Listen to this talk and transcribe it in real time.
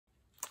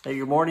Hey,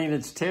 good morning.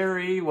 It's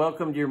Terry.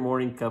 Welcome to your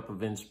Morning Cup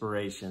of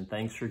Inspiration.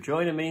 Thanks for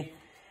joining me.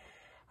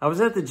 I was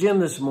at the gym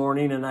this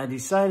morning and I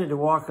decided to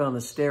walk on the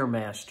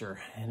Stairmaster.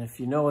 And if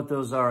you know what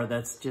those are,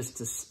 that's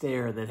just a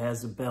stair that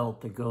has a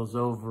belt that goes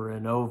over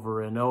and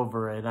over and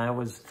over. And I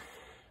was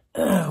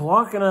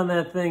walking on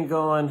that thing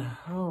going,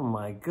 oh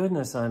my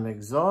goodness, I'm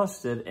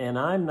exhausted and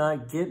I'm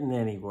not getting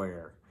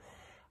anywhere.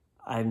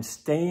 I'm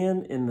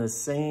staying in the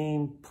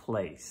same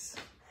place.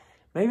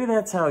 Maybe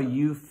that's how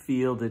you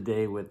feel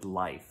today with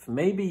life.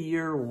 Maybe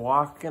you're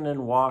walking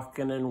and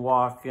walking and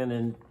walking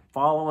and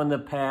following the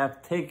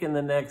path, taking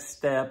the next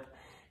step,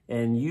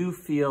 and you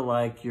feel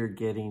like you're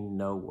getting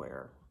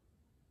nowhere.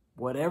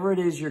 Whatever it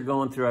is you're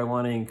going through, I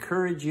want to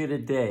encourage you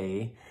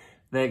today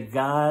that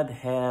God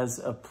has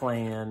a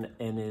plan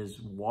and is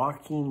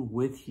walking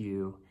with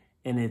you,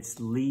 and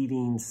it's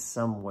leading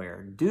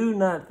somewhere. Do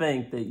not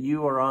think that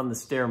you are on the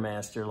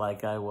Stairmaster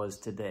like I was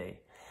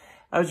today.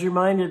 I was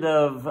reminded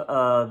of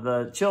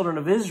the children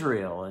of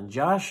Israel and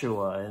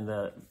Joshua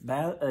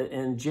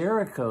and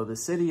Jericho, the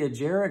city of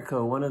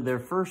Jericho, one of their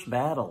first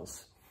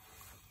battles.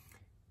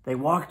 They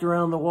walked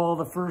around the wall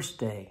the first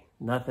day.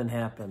 Nothing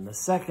happened. The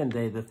second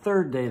day, the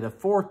third day, the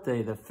fourth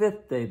day, the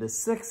fifth day, the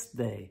sixth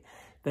day.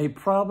 They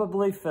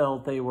probably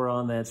felt they were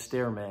on that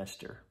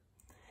Stairmaster.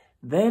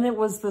 Then it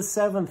was the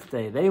seventh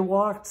day. They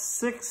walked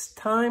 6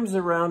 times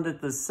around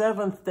it the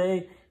seventh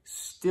day.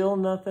 Still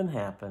nothing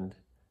happened.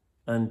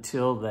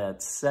 Until that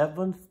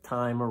 7th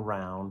time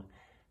around,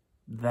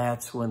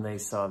 that's when they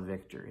saw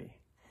victory.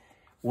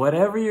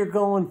 Whatever you're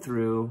going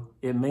through,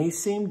 it may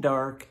seem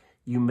dark,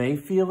 you may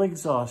feel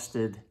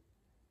exhausted.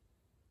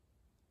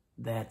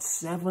 That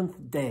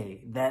 7th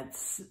day, that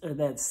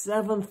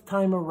 7th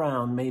time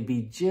around may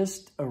be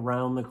just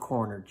around the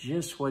corner,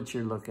 just what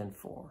you're looking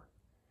for.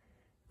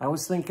 I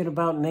was thinking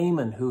about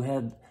Naaman, who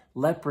had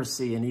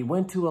leprosy, and he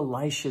went to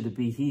Elisha to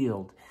be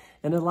healed.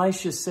 And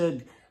Elisha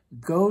said,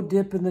 go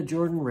dip in the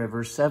Jordan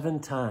River 7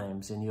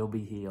 times and you'll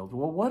be healed.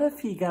 Well, what if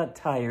he got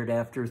tired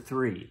after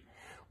 3?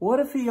 What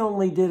if he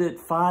only did it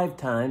 5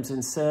 times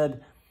and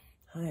said,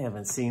 I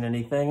haven't seen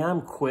anything,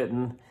 I'm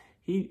quitting.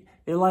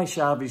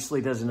 Elisha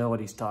obviously doesn't know what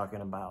he's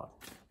talking about.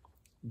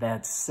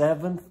 That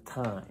 7th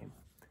time,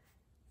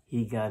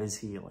 he got his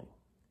healing.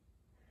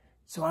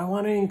 So I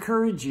want to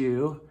encourage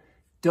you,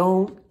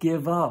 don't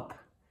give up.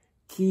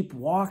 Keep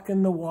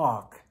walking the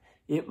walk.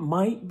 It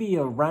might be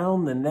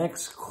around the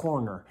next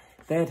corner.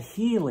 That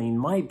healing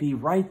might be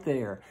right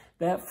there.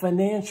 That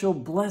financial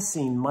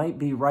blessing might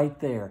be right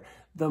there.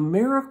 The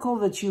miracle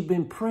that you've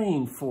been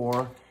praying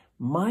for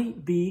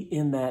might be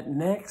in that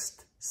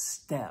next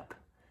step.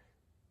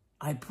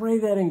 I pray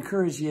that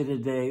encourages you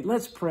today.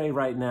 Let's pray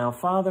right now.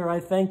 Father,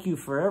 I thank you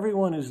for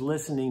everyone who's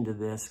listening to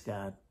this,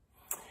 God.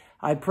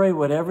 I pray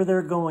whatever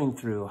they're going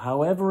through,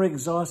 however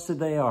exhausted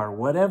they are,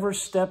 whatever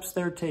steps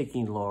they're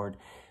taking, Lord,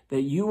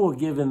 that you will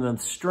give them the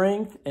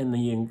strength and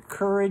the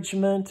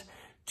encouragement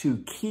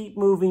to keep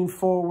moving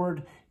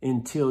forward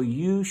until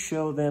you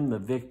show them the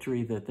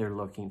victory that they're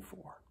looking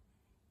for.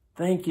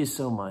 Thank you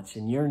so much.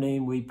 In your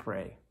name we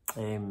pray.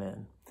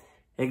 Amen.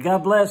 Hey,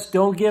 God bless.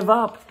 Don't give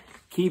up.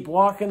 Keep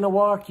walking the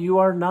walk. You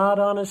are not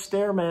on a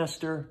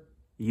Stairmaster.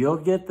 You'll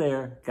get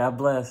there. God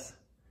bless.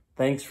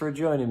 Thanks for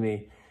joining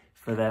me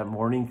for that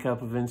Morning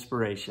Cup of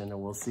Inspiration,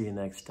 and we'll see you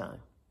next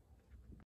time.